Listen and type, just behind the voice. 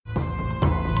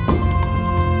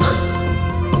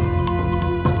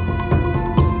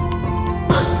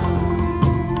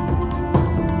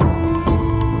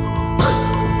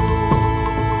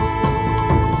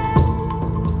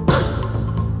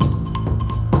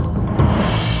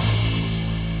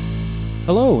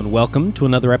Hello and welcome to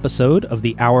another episode of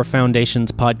the Our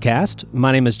Foundations podcast.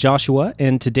 My name is Joshua,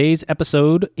 and today's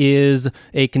episode is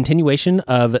a continuation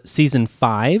of Season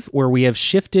 5, where we have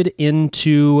shifted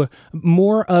into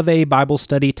more of a Bible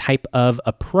study type of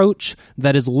approach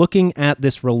that is looking at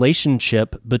this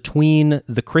relationship between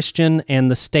the Christian and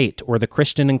the state, or the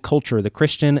Christian and culture, the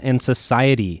Christian and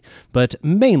society. But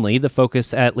mainly, the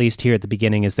focus, at least here at the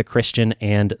beginning, is the Christian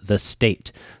and the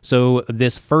state. So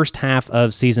this first half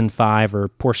of Season 5, or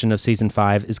portion of Season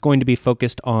 5, is going to be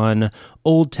focused on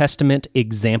Old Testament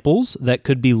examples that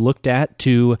could be looked at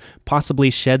to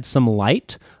possibly shed some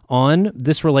light on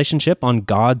this relationship, on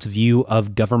God's view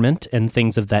of government and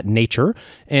things of that nature.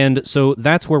 And so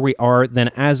that's where we are. Then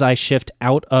as I shift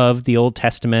out of the Old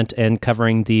Testament and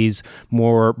covering these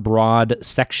more broad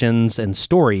sections and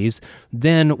stories,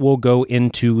 then we'll go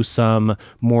into some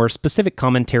more specific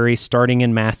commentary starting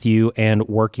in Matthew and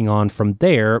working on from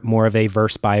there more of a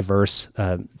verse-by-verse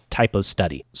type of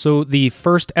study. So the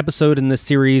first episode in this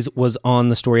series was on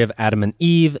the story of Adam and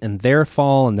Eve and their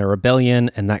fall and their rebellion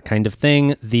and that kind of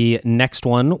thing. The next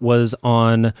one was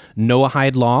on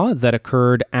Noahide law that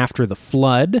occurred after the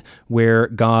flood, where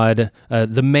God,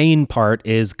 the main part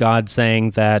is God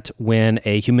saying that when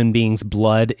a human being's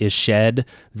blood is shed,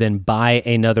 then by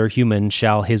another human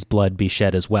shall his blood be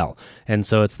shed as well. And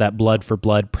so it's that blood for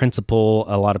blood principle.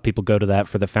 A lot of people go to that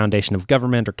for the foundation of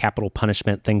government or capital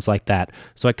punishment, things like that.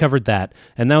 So I covered that,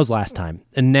 and that was last time.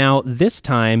 And now this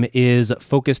time is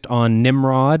focused on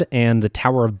Nimrod and the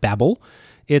Tower of Babel.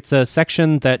 It's a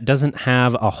section that doesn't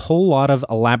have a whole lot of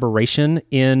elaboration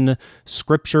in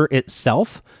Scripture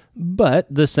itself, but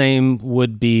the same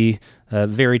would be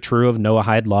very true of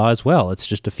Noahide law as well. It's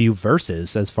just a few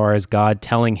verses as far as God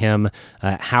telling him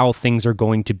how things are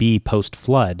going to be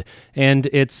post-flood. And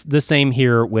it's the same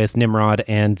here with Nimrod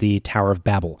and the Tower of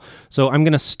Babel. So I'm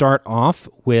going to start off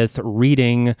with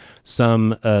reading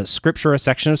some scripture, a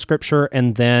section of scripture,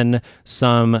 and then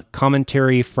some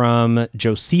commentary from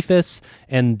Josephus,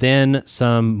 and then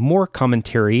some more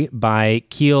commentary by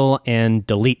Kiel and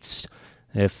Delitz.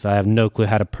 If I have no clue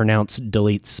how to pronounce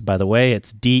Delitz, by the way,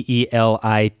 it's Delitzsch.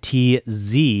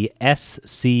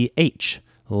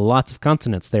 Lots of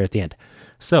consonants there at the end.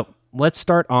 So let's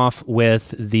start off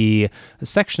with the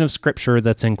section of scripture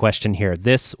that's in question here.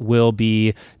 This will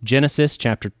be Genesis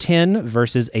chapter 10,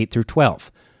 verses 8 through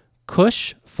 12.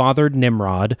 Cush fathered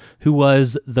Nimrod, who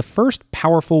was the first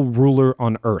powerful ruler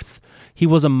on earth. He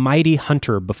was a mighty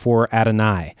hunter before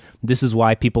Adonai. This is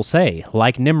why people say,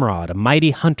 like Nimrod, a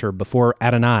mighty hunter before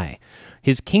Adonai.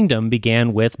 His kingdom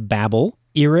began with Babel,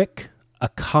 Erech,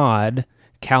 Akkad,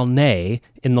 Calneh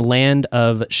in the land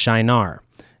of Shinar.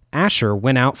 Asher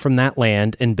went out from that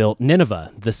land and built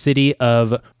Nineveh, the city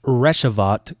of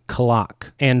Reshavot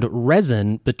Kalak, and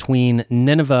Rezin between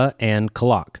Nineveh and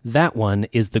Kalak. That one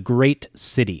is the great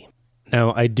city.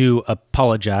 Now, I do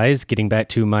apologize, getting back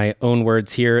to my own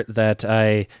words here, that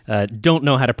I don't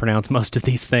know how to pronounce most of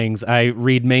these things. I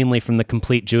read mainly from the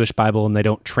Complete Jewish Bible, and they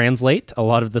don't translate a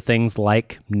lot of the things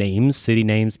like names, city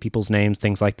names, people's names,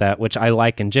 things like that, which I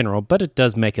like in general, but it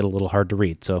does make it a little hard to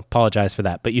read, so apologize for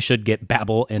that. But you should get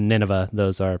Babel and Nineveh.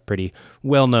 Those are pretty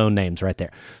well-known names right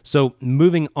there. So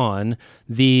moving on,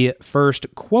 the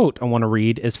first quote I want to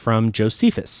read is from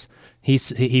Josephus.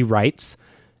 He writes,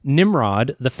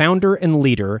 Nimrod, the founder and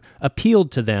leader,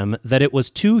 appealed to them that it was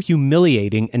too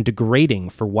humiliating and degrading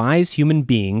for wise human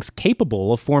beings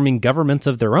capable of forming governments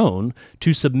of their own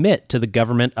to submit to the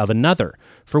government of another.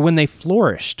 For when they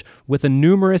flourished with a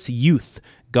numerous youth,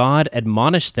 God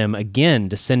admonished them again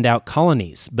to send out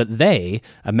colonies, but they,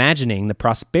 imagining the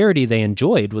prosperity they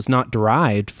enjoyed was not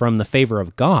derived from the favor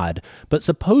of God, but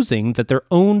supposing that their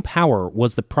own power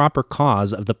was the proper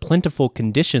cause of the plentiful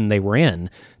condition they were in,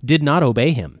 did not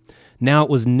obey him. Now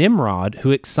it was Nimrod who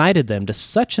excited them to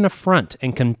such an affront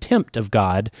and contempt of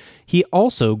God. He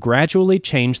also gradually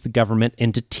changed the government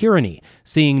into tyranny,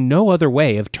 seeing no other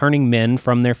way of turning men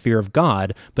from their fear of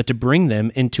God, but to bring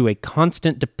them into a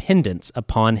constant dependence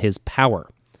upon his power.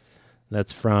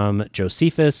 That's from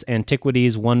Josephus,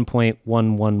 Antiquities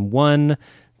 1.111,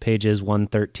 pages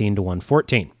 113 to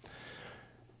 114.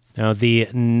 Now, the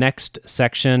next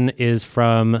section is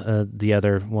from the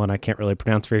other one I can't really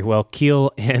pronounce very well,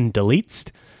 Kiel and Delitz,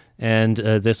 and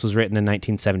this was written in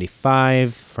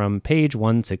 1975 from page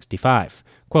 165.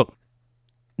 Quote,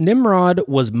 Nimrod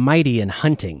was mighty in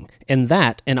hunting, and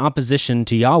that in opposition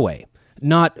to Yahweh.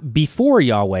 Not before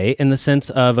Yahweh in the sense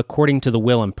of according to the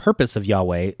will and purpose of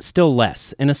Yahweh, still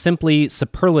less, in a simply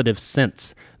superlative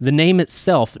sense. The name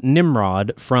itself,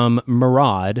 Nimrod, from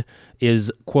Murad,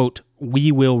 is, quote,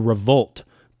 we will revolt,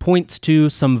 points to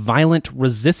some violent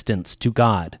resistance to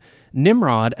God.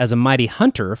 Nimrod, as a mighty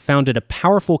hunter, founded a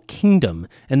powerful kingdom,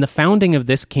 and the founding of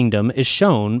this kingdom is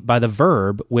shown by the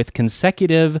verb with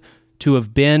consecutive to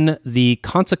have been the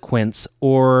consequence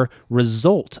or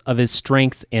result of his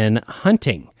strength in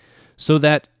hunting, so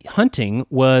that hunting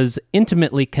was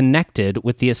intimately connected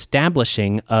with the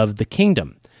establishing of the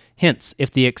kingdom. Hence,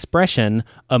 if the expression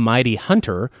 "a mighty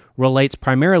hunter" relates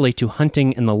primarily to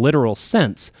hunting in the literal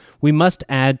sense, we must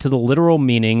add to the literal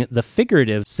meaning the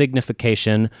figurative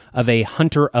signification of a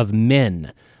hunter of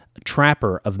men, a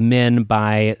trapper of men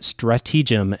by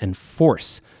stratagem and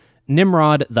force.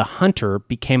 Nimrod the hunter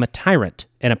became a tyrant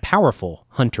and a powerful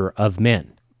hunter of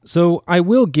men. So I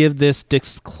will give this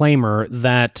disclaimer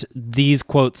that these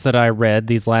quotes that I read,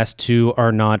 these last two,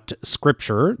 are not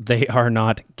scripture. They are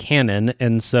not canon,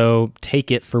 and so take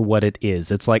it for what it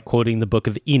is. It's like quoting the book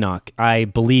of Enoch. I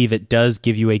believe it does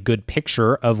give you a good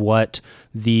picture of what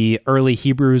the early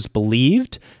Hebrews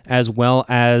believed, as well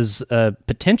as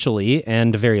potentially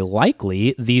and very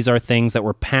likely these are things that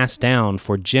were passed down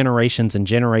for generations and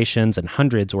generations and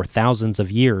hundreds or thousands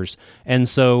of years. And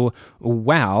so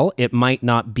while it might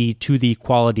not be to the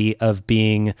quality of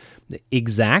being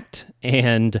exact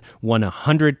and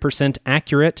 100%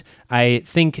 accurate, I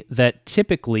think that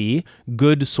typically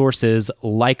good sources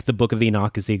like the Book of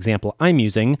Enoch is the example I'm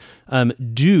using,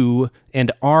 do and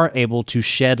are able to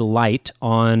shed light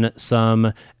on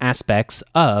some aspects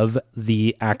of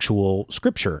the actual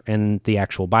scripture and the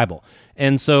actual Bible.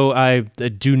 And so I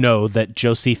do know that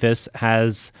Josephus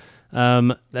has...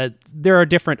 there are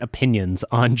different opinions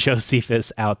on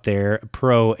Josephus out there,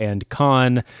 pro and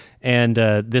con, and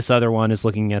this other one is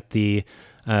looking at the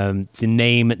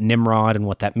name Nimrod and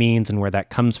what that means and where that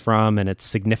comes from and its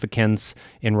significance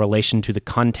in relation to the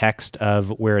context of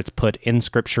where it's put in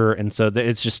Scripture. And so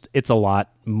it's a lot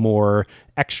more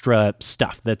extra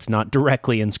stuff that's not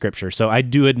directly in Scripture. So I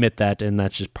do admit that, and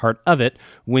that's just part of it.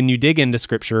 When you dig into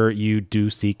Scripture, you do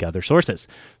seek other sources.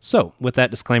 So with that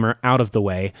disclaimer out of the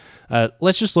way,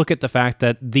 let's just look at the fact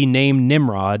that the name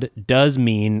Nimrod does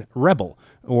mean rebel,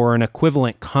 or an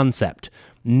equivalent concept.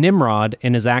 Nimrod,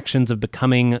 in his actions of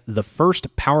becoming the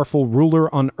first powerful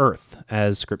ruler on earth,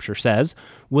 as Scripture says,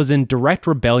 was in direct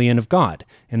rebellion of God,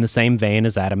 in the same vein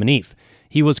as Adam and Eve.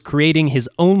 He was creating his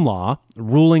own law,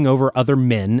 ruling over other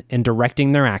men and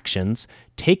directing their actions,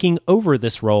 taking over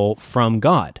this role from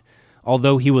God.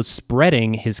 Although he was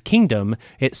spreading his kingdom,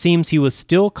 it seems he was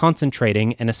still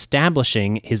concentrating and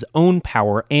establishing his own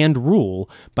power and rule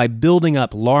by building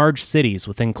up large cities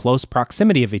within close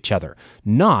proximity of each other,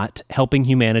 not helping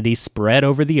humanity spread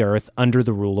over the earth under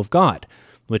the rule of God,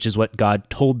 which is what God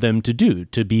told them to do,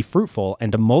 to be fruitful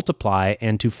and to multiply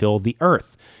and to fill the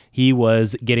earth. He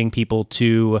was getting people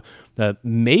to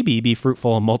maybe be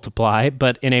fruitful and multiply,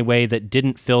 but in a way that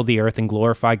didn't fill the earth and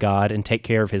glorify God and take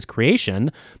care of his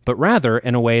creation, but rather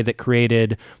in a way that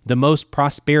created the most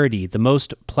prosperity, the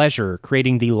most pleasure,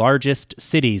 creating the largest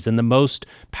cities and the most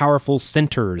powerful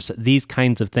centers, these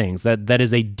kinds of things. That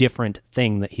is a different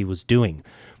thing that he was doing.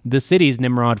 The cities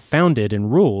Nimrod founded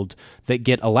and ruled that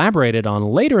get elaborated on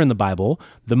later in the Bible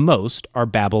the most are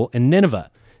Babel and Nineveh.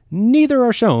 Neither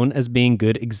are shown as being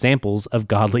good examples of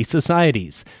godly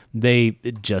societies. They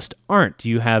just aren't.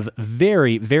 You have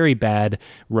very, very bad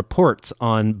reports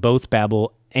on both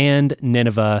Babel and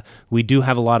Nineveh. We do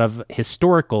have a lot of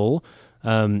historical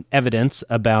evidence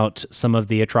about some of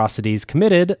the atrocities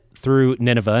committed through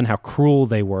Nineveh and how cruel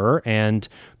they were, and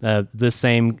the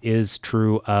same is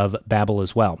true of Babel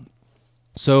as well.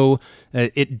 So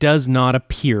it does not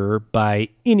appear by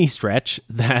any stretch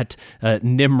that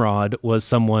Nimrod was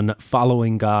someone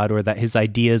following God, or that his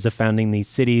ideas of founding these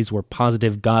cities were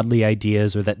positive, godly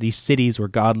ideas, or that these cities were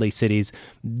godly cities.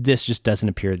 This just doesn't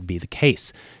appear to be the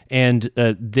case. And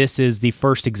this is the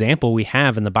first example we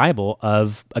have in the Bible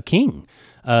of a king,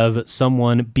 of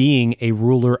someone being a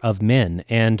ruler of men.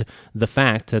 And the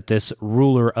fact that this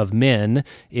ruler of men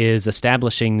is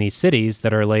establishing these cities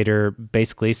that are later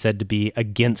basically said to be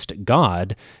against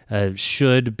God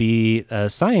should be a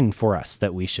sign for us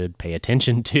that we should pay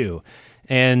attention to.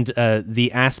 And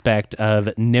the aspect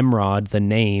of Nimrod, the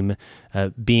name,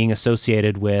 being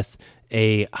associated with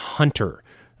a hunter.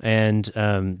 And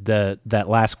that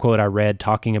last quote I read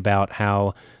talking about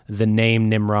how the name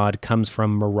Nimrod comes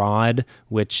from Marad,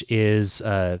 which is,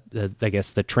 I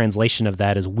guess the translation of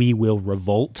that is "we will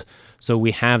revolt." So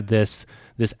we have this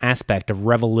aspect of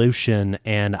revolution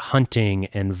and hunting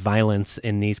and violence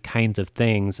in these kinds of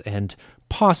things. And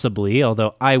possibly,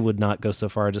 although I would not go so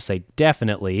far as to say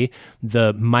definitely,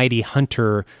 the mighty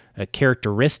hunter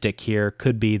characteristic here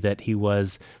could be that he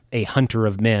was a hunter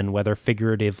of men, whether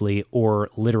figuratively or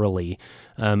literally.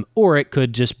 Or it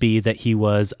could just be that he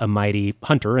was a mighty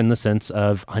hunter in the sense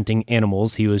of hunting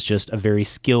animals. He was just a very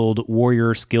skilled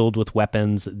warrior, skilled with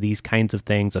weapons, these kinds of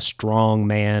things, a strong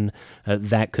man.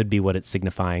 That could be what it's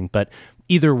signifying. But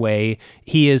either way,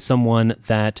 he is someone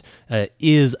that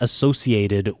is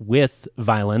associated with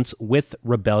violence, with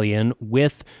rebellion,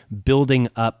 with building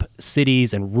up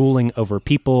cities and ruling over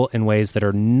people in ways that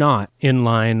are not in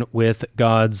line with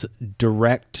God's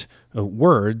direct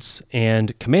words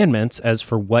and commandments as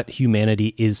for what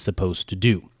humanity is supposed to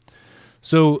do.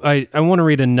 So I want to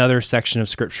read another section of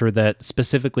Scripture that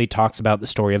specifically talks about the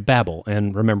story of Babel.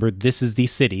 And remember, this is the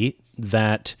city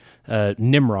that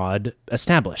Nimrod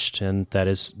established, and that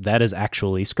is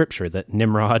actually Scripture, that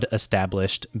Nimrod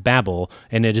established Babel,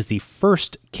 and it is the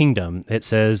first kingdom. It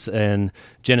says in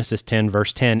Genesis 10,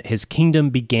 verse 10, his kingdom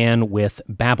began with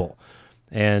Babel.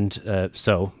 And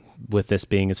so with this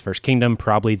being his first kingdom,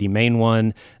 probably the main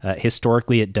one,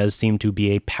 historically it does seem to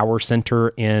be a power center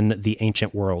in the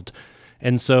ancient world.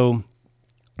 And so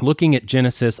looking at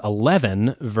Genesis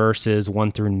 11, verses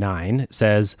 1 through 9, it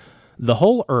says, "The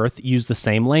whole earth used the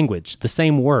same language, the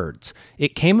same words.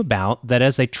 It came about that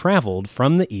as they traveled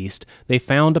from the east, they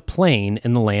found a plain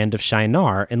in the land of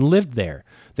Shinar and lived there.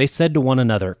 They said to one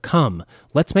another, 'Come,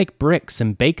 let's make bricks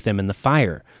and bake them in the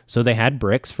fire.' So they had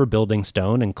bricks for building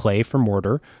stone and clay for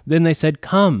mortar. Then they said,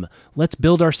 'Come, let's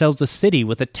build ourselves a city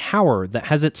with a tower that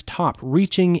has its top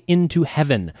reaching into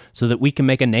heaven, so that we can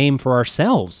make a name for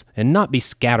ourselves and not be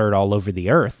scattered all over the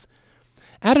earth.'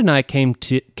 Adonai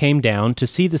came down to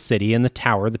see the city and the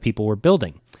tower the people were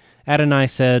building. Adonai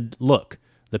said, 'Look,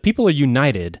 the people are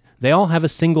united. They all have a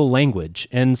single language,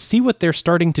 and see what they're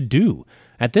starting to do.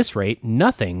 At this rate,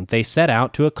 nothing they set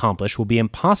out to accomplish will be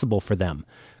impossible for them.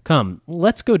 Come,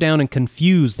 let's go down and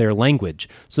confuse their language,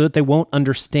 so that they won't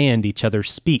understand each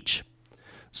other's speech.'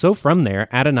 So from there,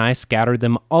 Adonai scattered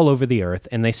them all over the earth,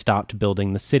 and they stopped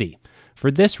building the city.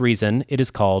 For this reason, it is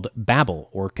called Babel,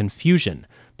 or confusion,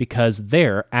 because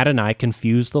there Adonai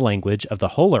confused the language of the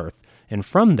whole earth, and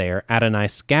from there Adonai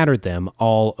scattered them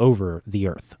all over the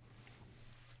earth."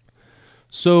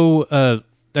 So,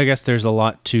 I guess there's a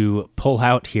lot to pull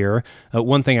out here.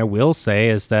 One thing I will say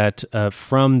is that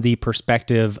from the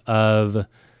perspective of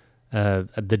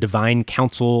the divine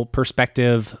council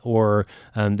perspective, or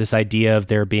this idea of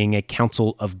there being a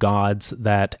council of gods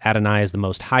that Adonai is the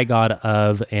most high god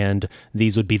of, and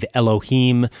these would be the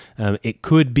Elohim. It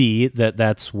could be that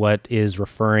that's what is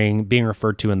being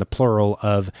referred to in the plural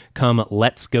of, "Come,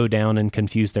 let's go down and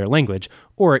confuse their language."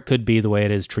 Or it could be the way it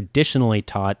is traditionally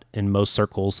taught in most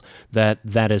circles, that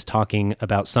is talking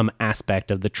about some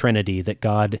aspect of the Trinity, that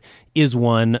God is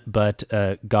one, but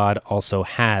God also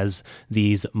has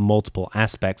these multiple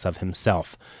aspects of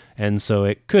himself. And so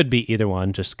it could be either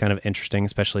one, just kind of interesting,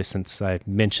 especially since I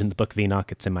mentioned the Book of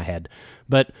Enoch, it's in my head.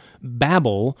 But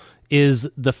Babel is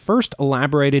the first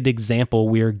elaborated example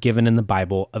we are given in the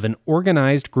Bible of an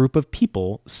organized group of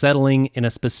people settling in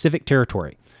a specific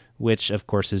territory, which of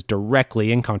course is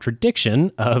directly in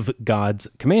contradiction of God's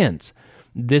commands.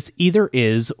 This either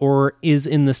is or is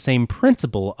in the same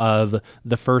principle of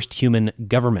the first human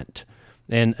government.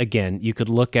 And again, you could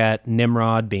look at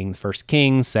Nimrod being the first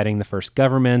king, setting the first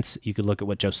governments. You could look at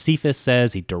what Josephus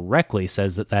says. He directly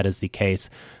says that is the case.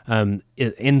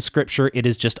 In Scripture, it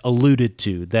is just alluded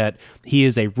to that he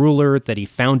is a ruler, that he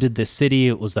founded this city.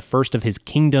 It was the first of his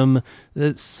kingdom.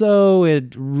 So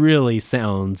it really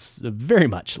sounds very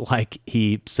much like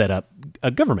he set up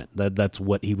a government. That's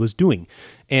what he was doing.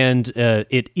 And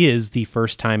it is the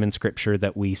first time in Scripture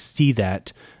that we see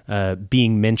that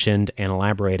being mentioned and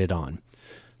elaborated on.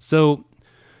 So,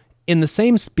 in the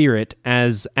same spirit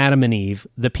as Adam and Eve,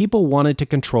 the people wanted to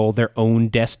control their own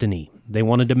destiny. They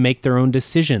wanted to make their own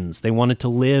decisions. They wanted to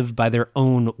live by their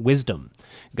own wisdom.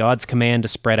 God's command to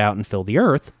spread out and fill the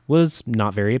earth was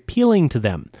not very appealing to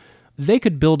them. They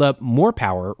could build up more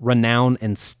power, renown,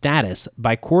 and status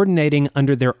by coordinating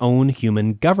under their own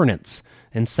human governance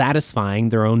and satisfying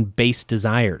their own base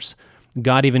desires.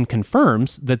 God even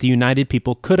confirms that the united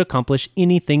people could accomplish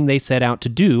anything they set out to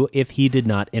do if he did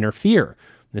not interfere.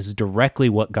 This is directly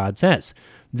what God says.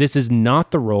 This is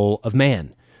not the role of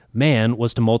man. Man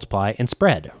was to multiply and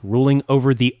spread, ruling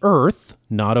over the earth,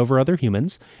 not over other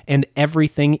humans, and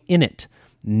everything in it,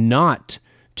 not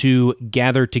to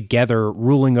gather together,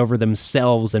 ruling over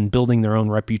themselves and building their own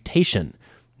reputation.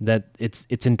 That it's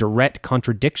in direct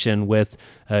contradiction with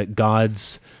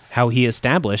God's how he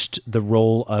established the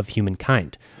role of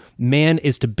humankind. Man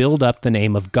is to build up the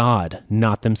name of God,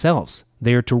 not themselves.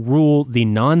 They are to rule the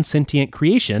non-sentient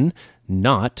creation,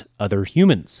 not other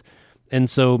humans. And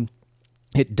so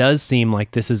it does seem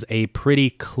like this is a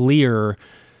pretty clear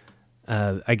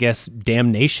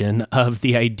damnation of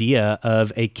the idea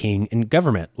of a king and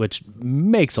government, which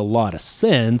makes a lot of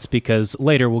sense because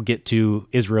later we'll get to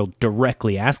Israel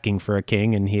directly asking for a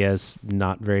king, and he has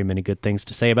not very many good things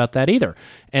to say about that either.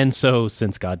 And so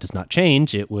since God does not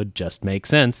change, it would just make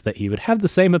sense that he would have the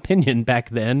same opinion back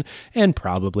then and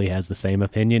probably has the same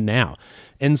opinion now.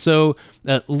 And so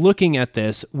looking at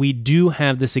this, we do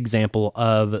have this example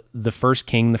of the first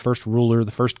king, the first ruler,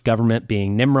 the first government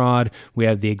being Nimrod. We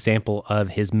have the example of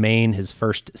his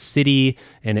first city,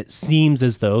 and it seems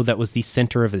as though that was the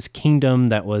center of his kingdom,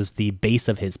 that was the base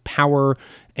of his power.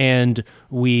 And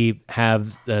we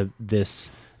have this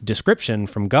description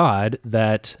from God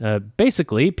that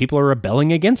basically people are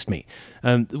rebelling against me.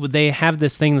 They have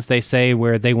this thing that they say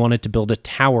where they wanted to build a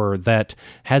tower that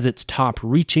has its top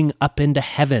reaching up into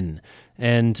heaven.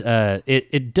 And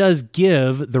it does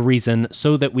give the reason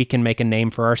so that we can make a name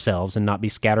for ourselves and not be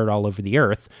scattered all over the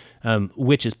earth,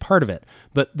 which is part of it.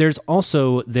 But there's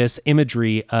also this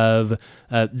imagery of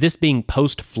this being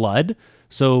post-flood.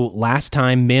 So last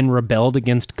time men rebelled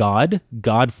against God,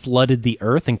 God flooded the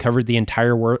earth and covered the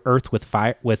entire earth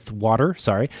with water.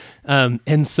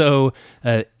 And so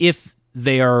if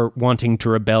they are wanting to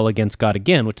rebel against God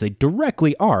again, which they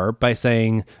directly are by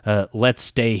saying, let's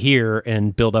stay here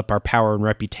and build up our power and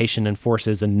reputation and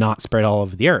forces and not spread all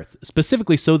over the earth,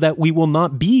 specifically so that we will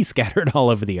not be scattered all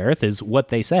over the earth is what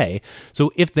they say.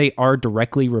 So if they are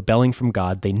directly rebelling from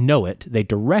God, they know it, they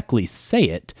directly say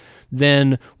it,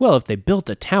 then, well, if they built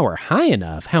a tower high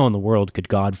enough, how in the world could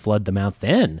God flood them out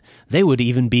then? They would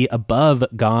even be above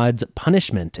God's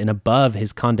punishment and above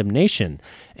his condemnation,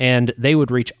 and they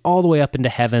would reach all the way up into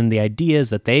heaven. The idea is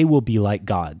that they will be like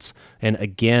gods. And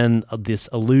again, this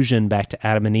allusion back to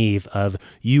Adam and Eve of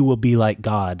you will be like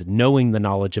God, knowing the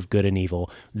knowledge of good and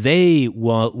evil. They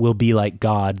will be like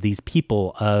God, these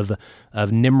people of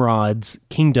Nimrod's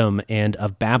kingdom and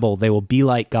of Babel. They will be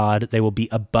like God. They will be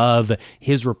above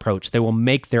his reproach. They will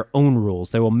make their own rules.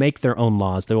 They will make their own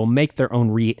laws. They will make their own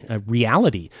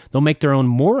reality. They'll make their own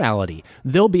morality.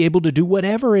 They'll be able to do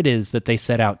whatever it is that they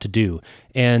set out to do.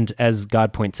 And as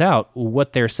God points out,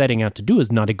 what they're setting out to do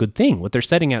is not a good thing. What they're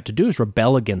setting out to do is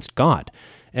rebel against God.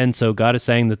 And so God is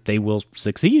saying that they will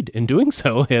succeed in doing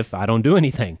so if I don't do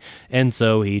anything. And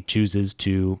so he chooses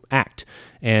to act,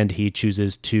 and he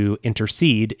chooses to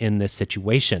intercede in this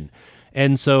situation.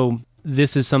 And so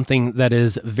this is something that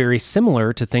is very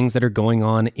similar to things that are going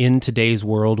on in today's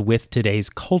world with today's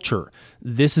culture.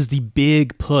 This is the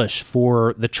big push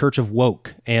for the Church of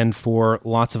Woke and for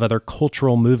lots of other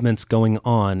cultural movements going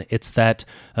on. It's that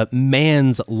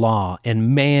man's law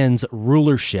and man's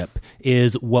rulership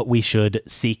is what we should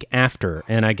seek after.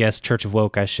 And I guess Church of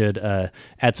Woke, I should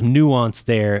add some nuance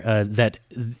there, that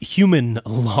human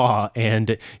law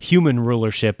and human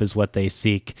rulership is what they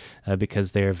seek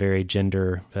because they're very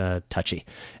gender touchy.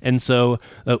 And so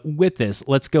with this,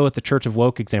 let's go with the Church of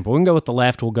Woke example. We can go with the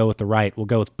left, we'll go with the right, we'll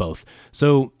go with both.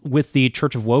 So with the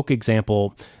Church of Woke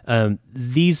example,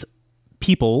 these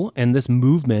people and this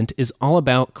movement is all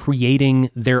about creating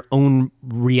their own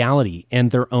reality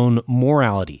and their own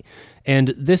morality.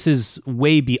 And this is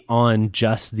way beyond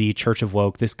just the Church of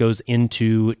Woke. This goes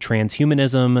into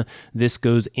transhumanism. This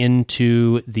goes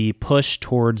into the push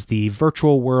towards the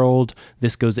virtual world.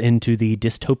 This goes into the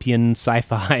dystopian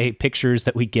sci-fi pictures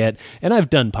that we get. And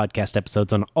I've done podcast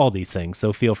episodes on all these things,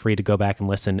 so feel free to go back and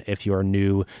listen if you're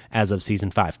new as of season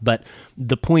 5. But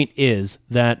the point is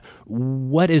that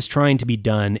what is trying to be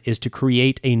done is to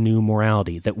create a new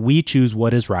morality, that we choose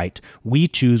what is right, we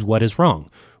choose what is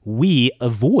wrong. We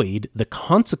avoid the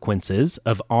consequences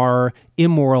of our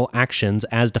immoral actions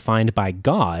as defined by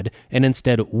God, and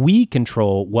instead we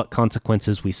control what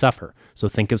consequences we suffer. So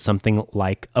think of something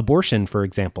like abortion, for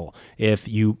example. If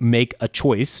you make a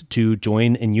choice to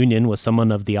join in union with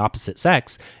someone of the opposite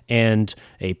sex and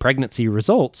a pregnancy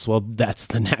results, well, that's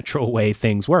the natural way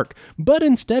things work. But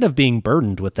instead of being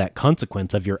burdened with that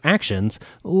consequence of your actions,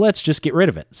 let's just get rid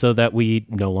of it so that we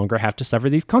no longer have to suffer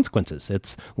these consequences.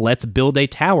 It's let's build a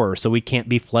tower so we can't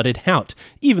be flooded out.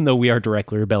 Even though we are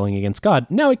directly rebelling against God,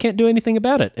 now we can't do anything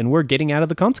about it, and we're getting out of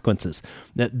the consequences.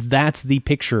 That's the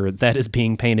picture that is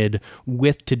being painted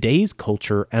with today's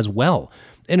culture as well.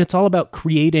 And it's all about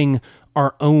creating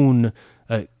our own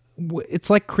it's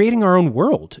like creating our own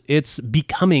world. It's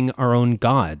becoming our own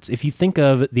gods. If you think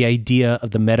of the idea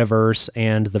of the metaverse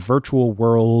and the virtual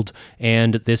world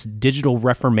and this digital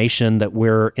reformation that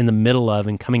we're in the middle of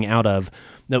and coming out of,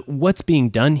 what's being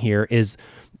done here is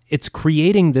it's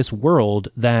creating this world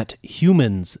that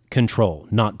humans control,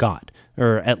 not God.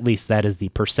 Or at least that is the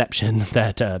perception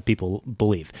that people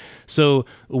believe. So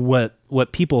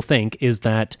what people think is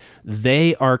that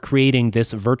they are creating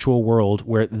this virtual world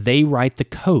where they write the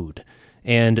code,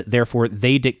 and therefore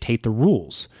they dictate the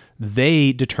rules.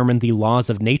 They determine the laws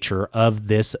of nature of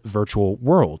this virtual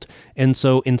world. And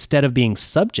so instead of being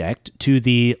subject to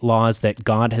the laws that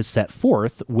God has set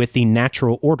forth with the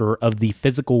natural order of the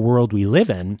physical world we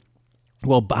live in,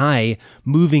 well, by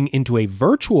moving into a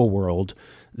virtual world,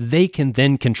 they can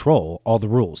then control all the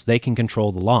rules. They can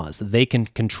control the laws. They can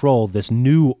control this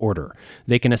new order.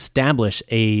 They can establish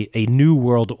a new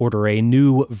world order, a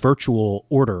new virtual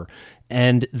order,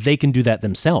 and they can do that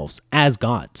themselves as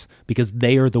gods because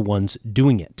they are the ones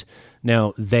doing it.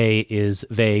 Now, they is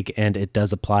vague, and it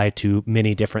does apply to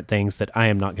many different things that I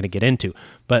am not going to get into.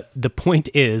 But the point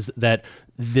is that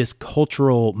this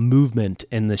cultural movement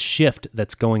and the shift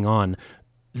that's going on,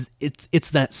 it's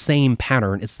that same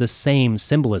pattern. It's the same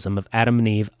symbolism of Adam and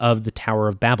Eve of the Tower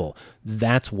of Babel.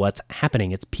 That's what's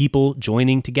happening. It's people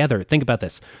joining together. Think about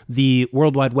this. The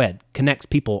World Wide Web connects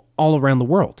people all around the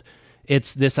world.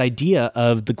 It's this idea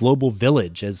of the global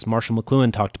village, as Marshall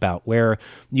McLuhan talked about, where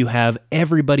you have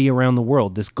everybody around the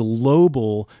world, this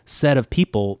global set of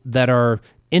people that are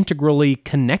integrally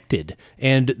connected,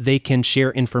 and they can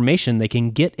share information, they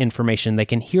can get information, they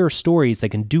can hear stories, they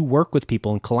can do work with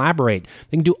people and collaborate.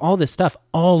 They can do all this stuff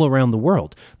all around the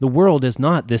world. The world is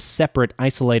not this separate,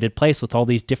 isolated place with all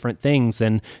these different things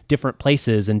and different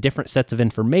places and different sets of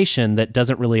information that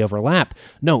doesn't really overlap.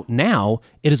 No, now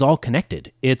it is all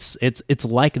connected. It's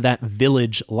like that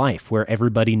village life where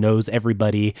everybody knows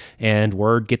everybody and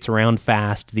word gets around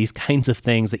fast, these kinds of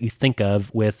things that you think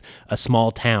of with a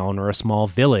small town or a small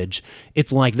village.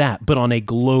 It's like that, but on a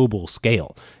global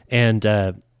scale. And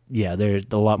there's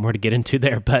a lot more to get into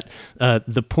there, but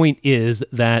the point is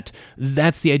that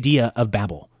that's the idea of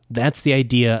Babel. That's the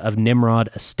idea of Nimrod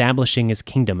establishing his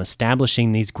kingdom,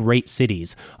 establishing these great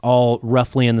cities, all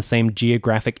roughly in the same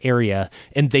geographic area.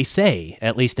 And they say,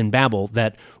 at least in Babel,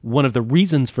 that one of the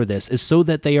reasons for this is so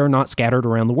that they are not scattered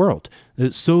around the world,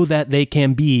 so that they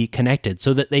can be connected,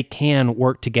 so that they can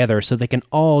work together, so they can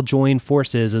all join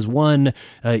forces as one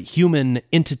human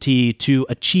entity to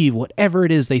achieve whatever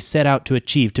it is they set out to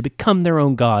achieve, to become their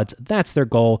own gods. That's their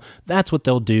goal. That's what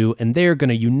they'll do, and they're going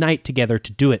to unite together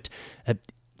to do it.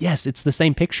 Yes, it's the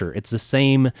same picture. It's the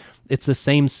same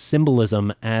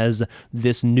symbolism as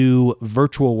this new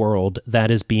virtual world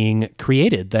that is being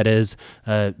created, that is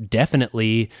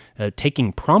definitely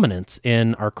taking prominence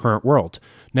in our current world.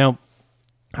 Now,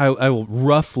 I will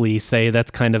roughly say that's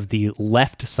kind of the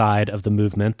left side of the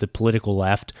movement, the political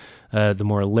left, the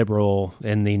more liberal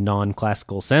in the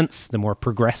non-classical sense, the more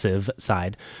progressive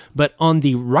side. But on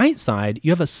the right side,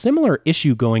 you have a similar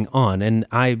issue going on, and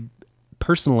I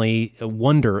personally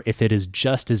wonder if it is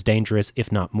just as dangerous,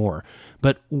 if not more.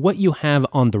 But what you have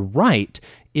on the right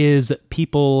is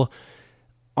people,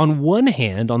 on one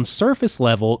hand, on surface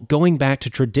level, going back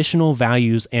to traditional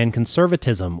values and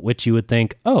conservatism, which you would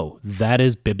think, oh, that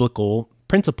is biblical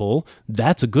principle,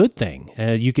 that's a good thing.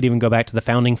 You could even go back to the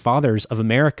founding fathers of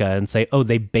America and say, oh,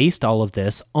 they based all of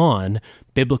this on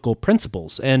biblical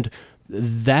principles. And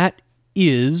that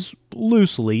is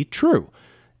loosely true.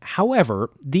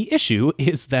 However, the issue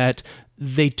is that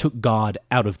they took God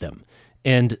out of them,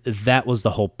 and that was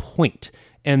the whole point.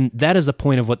 And that is the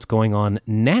point of what's going on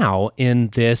now in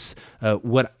this,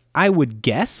 what I would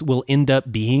guess will end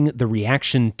up being the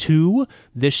reaction to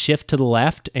this shift to the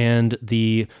left and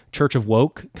the Church of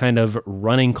Woke kind of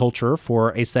running culture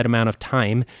for a set amount of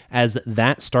time. As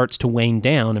that starts to wane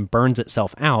down and burns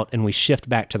itself out and we shift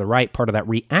back to the right, part of that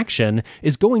reaction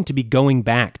is going to be going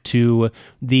back to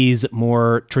these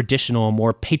more traditional,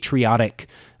 more patriotic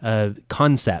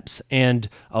concepts. And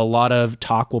a lot of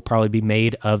talk will probably be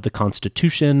made of the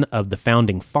Constitution, of the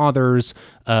founding fathers,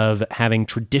 of having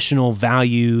traditional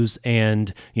values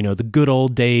and, the good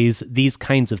old days, these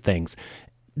kinds of things.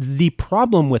 The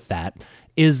problem with that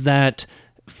is that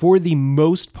for the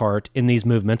most part in these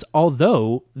movements,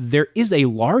 although there is a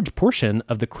large portion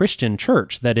of the Christian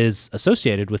church that is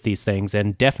associated with these things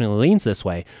and definitely leans this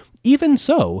way, even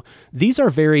so, these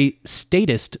are very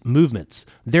statist movements.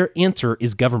 Their answer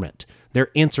is government. Their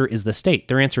answer is the state.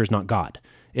 Their answer is not God.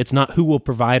 It's not who will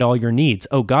provide all your needs.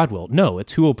 Oh, God will. No,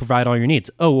 it's who will provide all your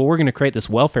needs. Oh, well, we're going to create this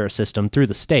welfare system through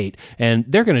the state, and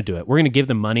they're going to do it. We're going to give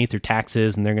them money through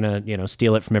taxes, and they're going to,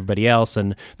 steal it from everybody else,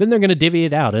 and then they're going to divvy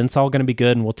it out, and it's all going to be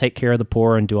good, and we'll take care of the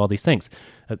poor and do all these things.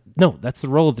 No, that's the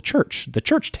role of the church. The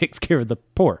church takes care of the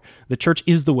poor. The church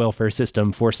is the welfare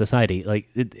system for society. Like,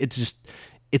 it's just...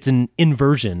 it's an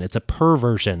inversion, it's a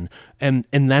perversion, and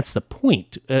that's the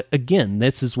point. Again,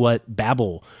 this is what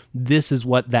Babel, this is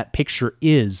what that picture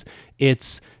is.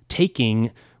 It's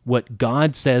taking what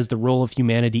God says the role of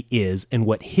humanity is and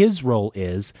what his role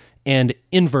is, and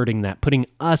inverting that, putting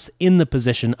us in the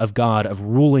position of God, of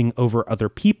ruling over other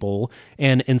people,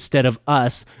 and instead of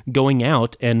us going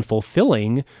out and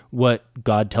fulfilling what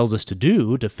God tells us to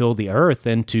do, to fill the earth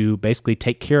and to basically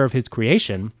take care of his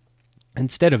creation,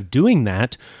 instead of doing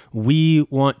that, we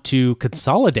want to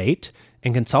consolidate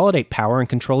power and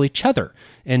control each other,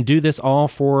 and do this all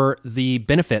for the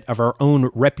benefit of our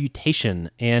own reputation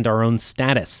and our own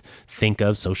status. Think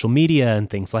of social media and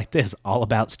things like this, all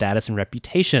about status and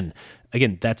reputation.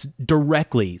 Again, that's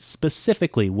directly,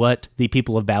 specifically what the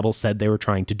people of Babel said they were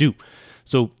trying to do.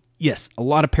 So yes, a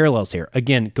lot of parallels here.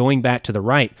 Again, going back to the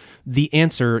right, the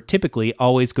answer typically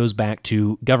always goes back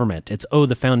to government. It's,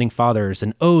 the founding fathers,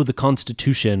 and the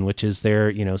Constitution, which is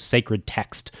their, sacred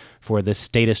text for this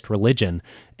statist religion.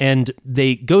 And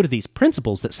they go to these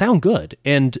principles that sound good,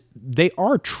 and they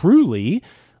are truly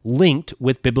linked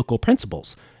with biblical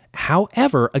principles.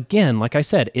 However, again, like I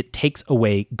said, it takes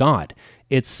away God.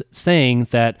 It's saying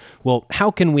that, well,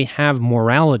 how can we have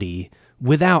morality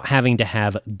without having to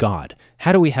have God?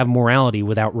 How do we have morality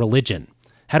without religion?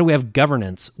 How do we have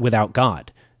governance without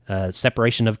God?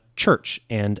 Separation of church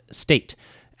and state.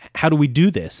 How do we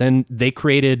do this? And they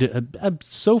created,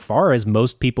 so far as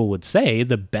most people would say,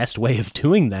 the best way of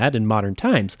doing that in modern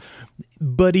times.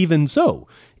 But even so,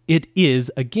 it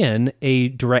is, again, a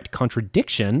direct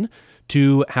contradiction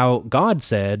to how God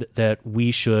said that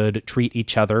we should treat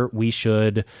each other, we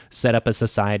should set up a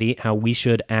society, how we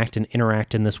should act and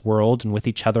interact in this world and with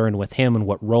each other and with him, and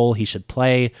what role he should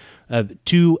play,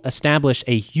 to establish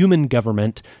a human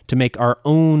government, to make our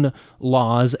own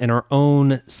laws and our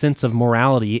own sense of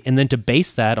morality, and then to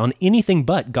base that on anything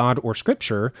but God or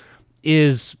Scripture,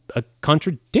 is a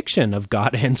contradiction of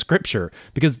God and Scripture,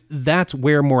 because that's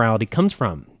where morality comes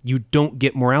from. You don't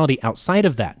get morality outside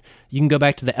of that. You can go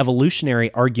back to the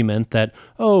evolutionary argument that,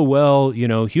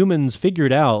 humans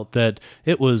figured out that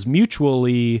it was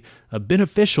mutually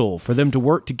beneficial for them to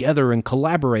work together and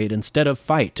collaborate instead of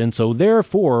fight. And so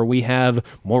therefore we have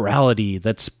morality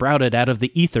that sprouted out of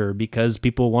the ether because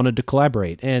people wanted to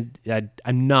collaborate. And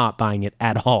I'm not buying it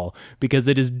at all, because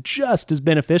it is just as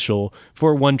beneficial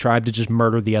for one tribe to just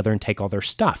murder the other and take all their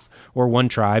stuff, or one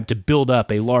tribe to build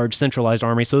up a large centralized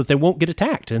army so that they won't get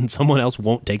attacked and someone else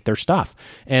won't take their stuff.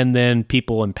 And then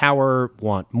people in power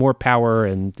want more power,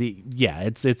 and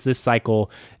it's this cycle.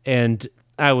 And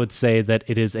I would say that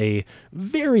it is a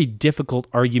very difficult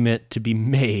argument to be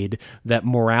made that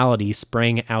morality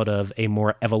sprang out of a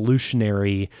more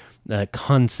evolutionary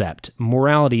concept.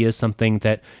 Morality is something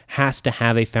that has to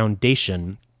have a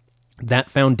foundation.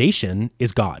 That foundation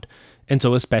is God. And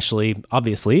so especially,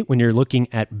 obviously, when you're looking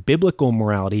at biblical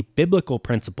morality, biblical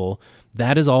principle,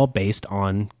 that is all based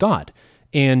on God.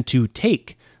 And to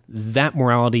take that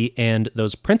morality and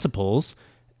those principles,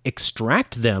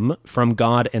 extract them from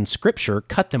God and Scripture,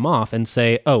 cut them off, and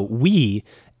say, we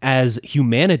as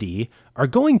humanity are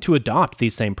going to adopt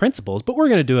these same principles, but we're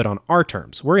going to do it on our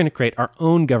terms. We're going to create our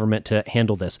own government to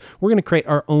handle this. We're going to create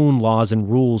our own laws and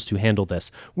rules to handle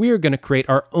this. We are going to create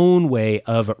our own way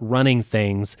of running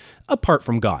things apart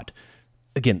from God.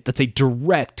 Again, that's a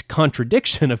direct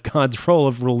contradiction of God's role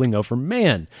of ruling over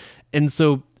man. And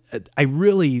so I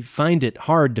really find it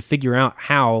hard to figure out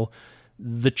how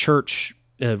the church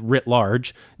writ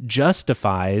large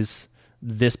justifies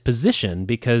this position,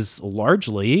 because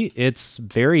largely it's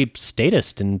very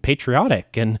statist and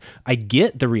patriotic. And I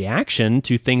get the reaction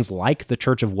to things like the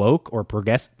Church of Woke or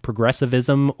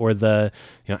progressivism or the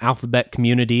alphabet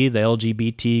community, the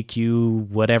LGBTQ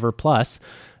whatever plus.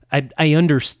 I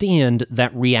understand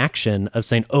that reaction of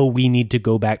saying, we need to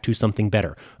go back to something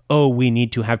better. We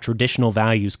need to have traditional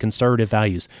values, conservative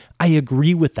values. I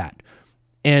agree with that.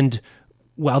 And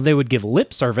while they would give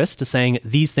lip service to saying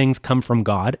these things come from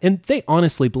God, and they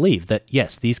honestly believe that,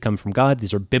 yes, these come from God,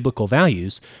 these are biblical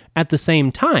values, at the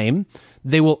same time,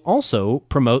 they will also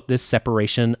promote this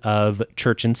separation of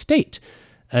church and state.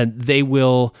 They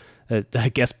will,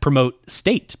 promote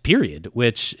state, period,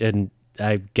 which, and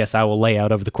I guess I will lay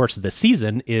out over the course of the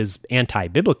season, is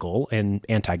anti-biblical and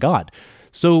anti-God.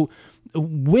 So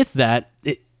with that,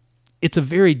 it's a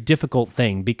very difficult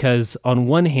thing, because on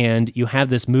one hand, you have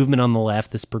this movement on the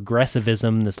left, this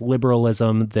progressivism, this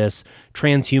liberalism, this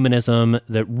transhumanism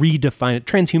that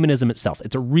transhumanism itself.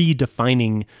 It's a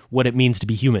redefining what it means to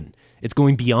be human. It's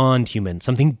going beyond human,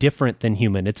 something different than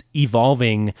human. It's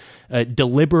evolving,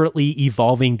 deliberately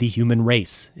evolving the human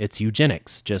race. It's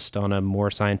eugenics, just on a more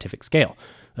scientific scale.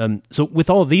 So with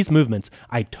all these movements,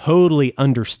 I totally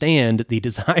understand the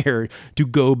desire to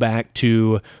go back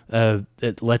to,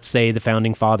 let's say, the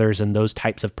Founding Fathers and those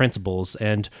types of principles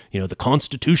and, the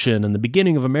Constitution and the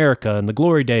beginning of America and the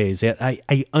glory days.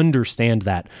 I understand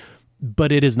that,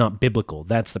 but it is not biblical.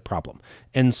 That's the problem.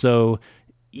 And so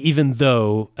even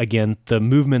though, again, the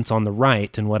movements on the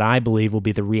right and what I believe will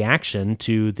be the reaction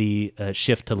to the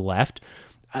shift to the left,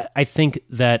 I think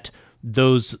that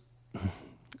those...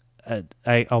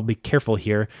 I'll be careful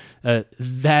here,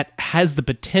 that has the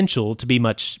potential to be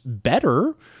much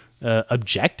better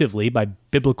objectively by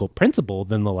biblical principle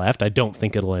than the left. I don't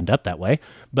think it'll end up that way,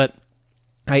 but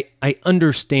I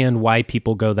understand why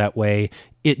people go that way.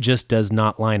 It just does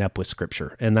not line up with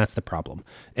Scripture, and that's the problem.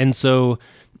 And so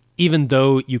even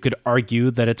though you could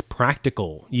argue that it's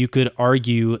practical, you could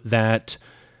argue that,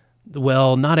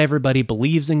 well, not everybody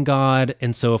believes in God,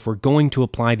 and so if we're going to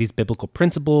apply these biblical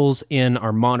principles in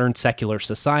our modern secular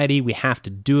society, we have to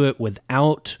do it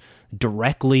without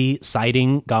directly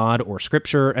citing God or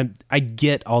Scripture. And I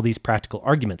get all these practical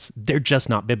arguments. They're just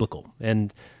not biblical.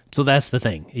 And so that's the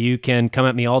thing. You can come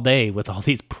at me all day with all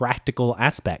these practical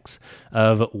aspects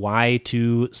of why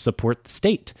to support the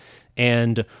state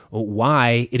and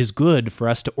why it is good for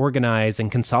us to organize and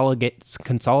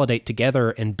consolidate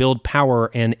together and build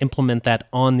power and implement that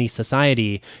on the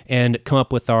society and come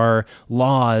up with our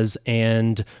laws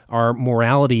and our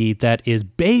morality that is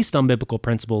based on biblical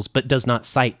principles but does not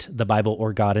cite the Bible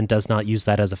or God and does not use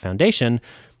that as a foundation.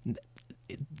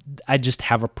 I just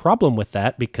have a problem with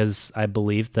that because I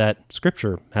believe that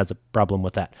Scripture has a problem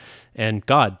with that. And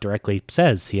God directly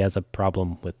says he has a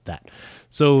problem with that.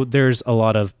 So there's a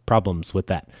lot of problems with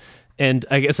that. And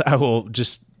I guess I will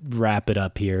just wrap it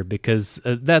up here because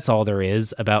that's all there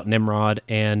is about Nimrod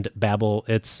and Babel.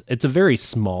 It's a very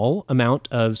small amount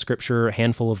of Scripture, a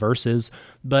handful of verses,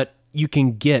 but you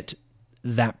can get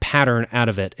that pattern out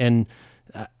of it. And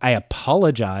I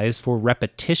apologize for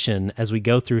repetition as we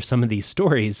go through some of these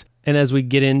stories. And as we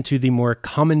get into the more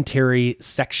commentary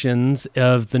sections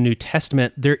of the New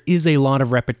Testament, there is a lot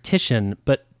of repetition,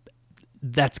 but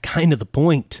that's kind of the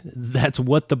point. That's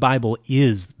what the Bible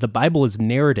is. The Bible is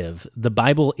narrative. The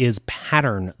Bible is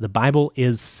pattern. The Bible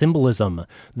is symbolism.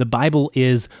 The Bible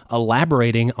is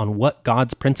elaborating on what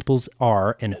God's principles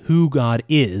are and who God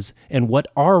is and what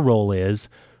our role is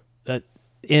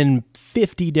in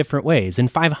 50 different ways, in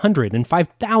 500, in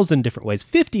 5,000 different ways,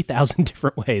 50,000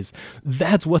 different ways.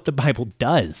 That's what the Bible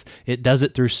does. It does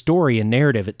it through story and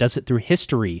narrative. It does it through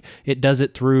history. It does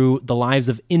it through the lives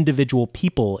of individual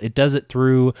people. It does it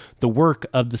through the work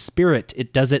of the Spirit.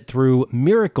 It does it through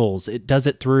miracles. It does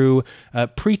it through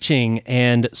preaching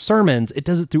and sermons. It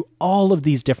does it through all of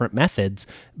these different methods,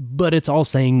 but it's all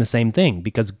saying the same thing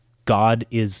because God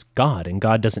is God and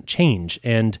God doesn't change.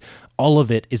 And all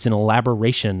of it is an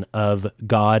elaboration of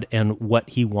God and what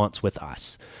he wants with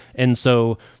us. And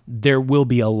so there will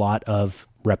be a lot of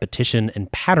repetition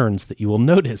and patterns that you will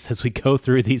notice as we go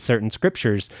through these certain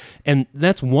scriptures. And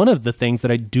that's one of the things that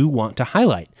I do want to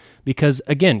highlight because,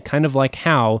 again, kind of like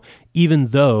how even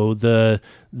though the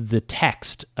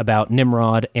text about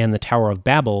Nimrod and the Tower of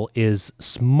Babel is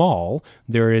small,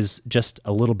 there is just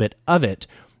a little bit of it.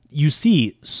 You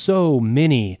see so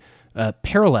many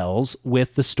parallels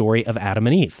with the story of Adam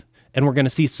and Eve. And we're going to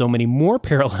see so many more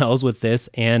parallels with this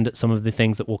and some of the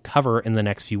things that we'll cover in the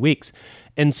next few weeks.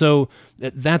 And so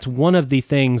that's one of the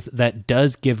things that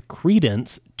does give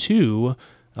credence to,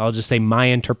 I'll just say my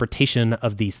interpretation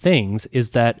of these things, is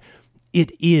that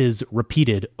it is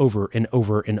repeated over and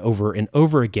over and over and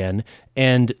over again.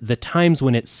 And the times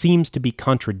when it seems to be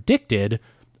contradicted,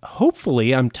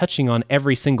 hopefully I'm touching on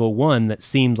every single one that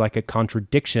seems like a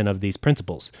contradiction of these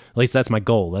principles. At least that's my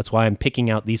goal. That's why I'm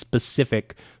picking out these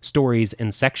specific stories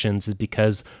and sections, is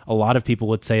because a lot of people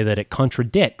would say that it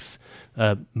contradicts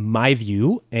my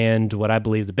view and what I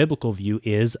believe the biblical view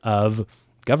is of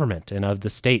government and of the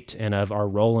state and of our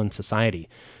role in society.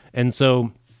 And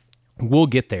so we'll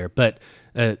get there. But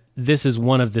this is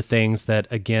one of the things that,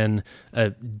 again,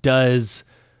 does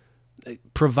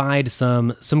provide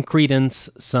some credence,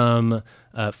 some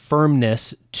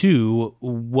firmness to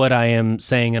what I am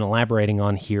saying and elaborating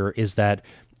on here, is that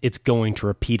it's going to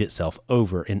repeat itself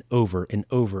over and over and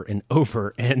over and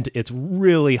over. And it's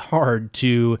really hard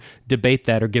to debate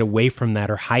that or get away from that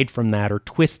or hide from that or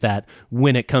twist that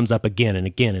when it comes up again and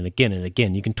again and again and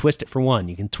again. You can twist it for one,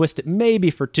 you can twist it maybe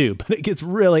for two, but it gets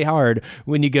really hard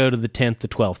when you go to the 10th, the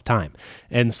 12th time.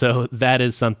 And so that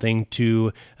is something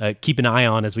to keep an eye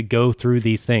on as we go through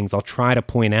these things. I'll try to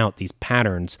point out these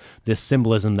patterns, this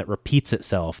symbolism that repeats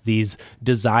itself, these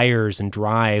desires and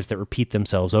drives that repeat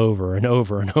themselves over and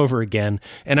over and and over again.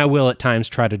 And I will at times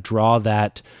try to draw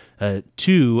that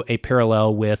to a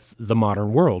parallel with the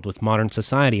modern world, with modern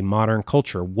society, modern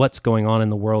culture, what's going on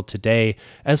in the world today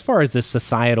as far as this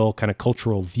societal kind of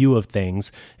cultural view of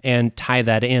things, and tie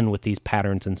that in with these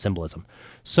patterns and symbolism.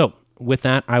 So with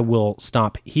that, I will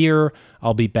stop here.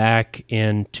 I'll be back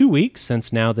in 2 weeks,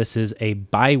 since now this is a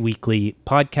bi-weekly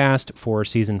podcast for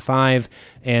season 5,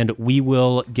 and we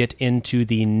will get into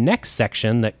the next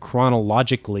section that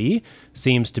chronologically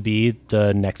seems to be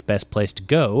the next best place to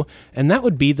go, and that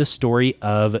would be the story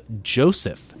of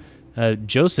Joseph.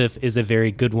 Joseph is a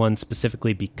very good one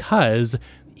specifically because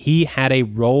he had a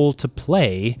role to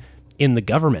play in the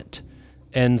government.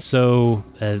 And so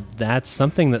that's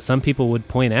something that some people would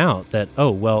point out, that,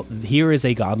 oh, well, here is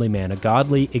a godly man, a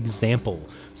godly example,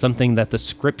 something that the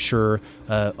scripture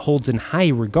holds in high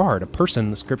regard, a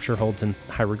person the scripture holds in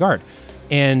high regard.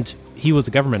 And he was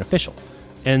a government official.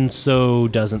 And so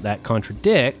doesn't that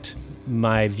contradict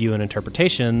my view and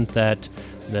interpretation that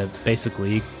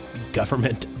basically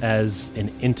government as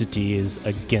an entity is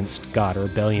against God, or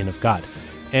rebellion of God?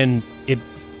 And it,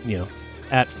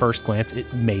 at first glance,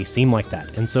 it may seem like that.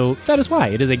 And so that is why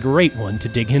it is a great one to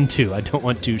dig into. I don't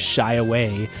want to shy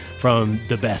away from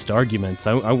the best arguments.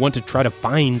 I want to try to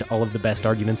find all of the best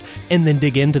arguments and then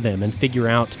dig into them and figure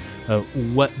out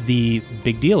what the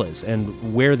big deal is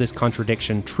and where this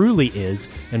contradiction truly is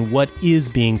and what is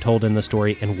being told in the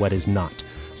story and what is not.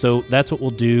 So that's what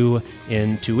we'll do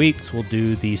in 2 weeks. We'll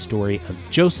do the story of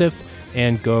Joseph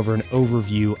and go over an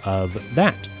overview of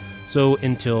that. So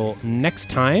until next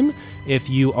time, if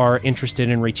you are interested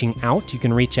in reaching out, you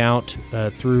can reach out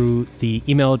through the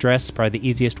email address, probably the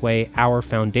easiest way,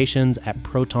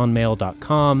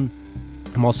 ourfoundations@protonmail.com.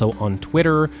 I'm also on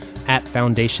Twitter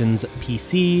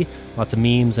 @FoundationsPC. Lots of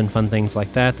memes and fun things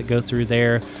like that go through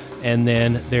there. And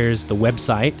then there's the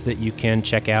website that you can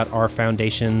check out,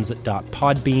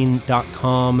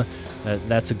 ourfoundations.podbean.com.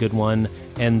 That's a good one.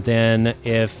 And then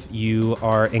if you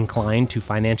are inclined to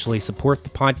financially support the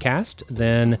podcast,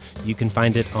 then you can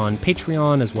find it on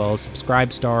Patreon as well as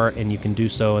Subscribestar, and you can do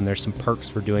so, and there's some perks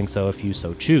for doing so if you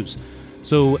so choose.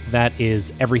 So that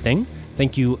is everything.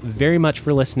 Thank you very much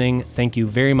for listening. Thank you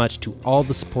very much to all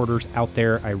the supporters out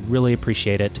there. I really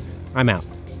appreciate it. I'm out.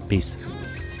 Peace.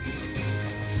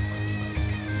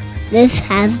 This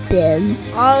has been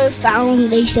Our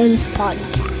Foundations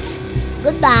Podcast.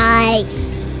 Goodbye.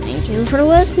 Thank you for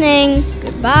listening.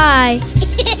 Goodbye.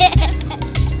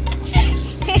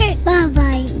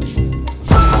 Bye-bye.